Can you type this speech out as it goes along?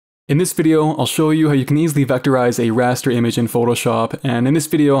In this video, I'll show you how you can easily vectorize a raster image in Photoshop, and in this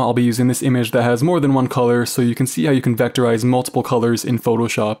video I'll be using this image that has more than one color so you can see how you can vectorize multiple colors in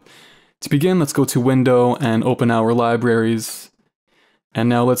Photoshop. To begin, let's go to Window and open our libraries. And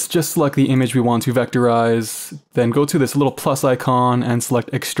now let's just select the image we want to vectorize, then go to this little plus icon and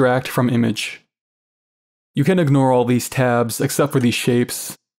select Extract from Image. You can ignore all these tabs except for these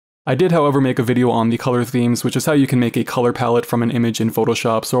shapes. I did, however, make a video on the color themes, which is how you can make a color palette from an image in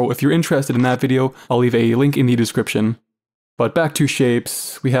Photoshop, so if you're interested in that video, I'll leave a link in the description. But back to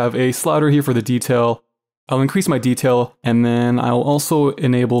shapes, we have a slider here for the detail. I'll increase my detail, and then I'll also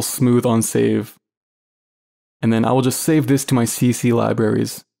enable smooth on save. And then I will just save this to my CC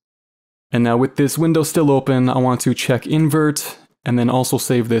libraries. And now with this window still open, I want to check invert, and then also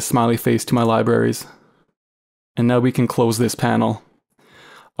save this smiley face to my libraries. And now we can close this panel.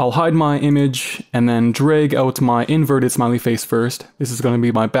 I'll hide my image and then drag out my inverted smiley face first. This is going to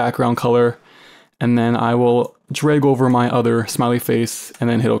be my background color. And then I will drag over my other smiley face and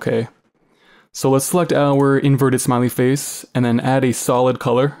then hit OK. So let's select our inverted smiley face and then add a solid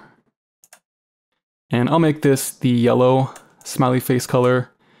color. And I'll make this the yellow smiley face color.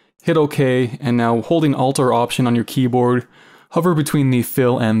 Hit OK, and now holding Alt or Option on your keyboard, hover between the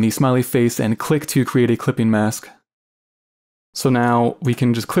fill and the smiley face and click to create a clipping mask. So now we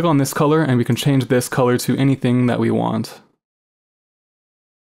can just click on this color and we can change this color to anything that we want.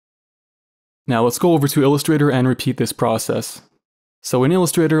 Now let's go over to Illustrator and repeat this process. So in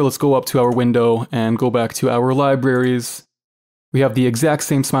Illustrator, let's go up to our window and go back to our libraries. We have the exact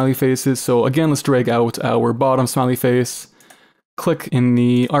same smiley faces, so again, let's drag out our bottom smiley face, click in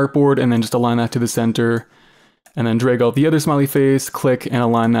the artboard and then just align that to the center, and then drag out the other smiley face, click and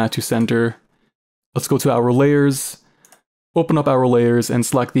align that to center. Let's go to our layers. Open up our layers and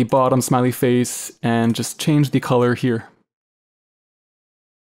select the bottom smiley face and just change the color here.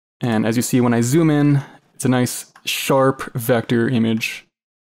 And as you see when I zoom in, it's a nice sharp vector image.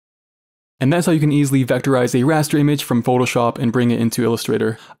 And that's how you can easily vectorize a raster image from Photoshop and bring it into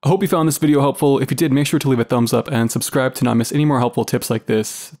Illustrator. I hope you found this video helpful. If you did, make sure to leave a thumbs up and subscribe to not miss any more helpful tips like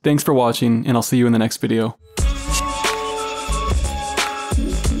this. Thanks for watching, and I'll see you in the next video.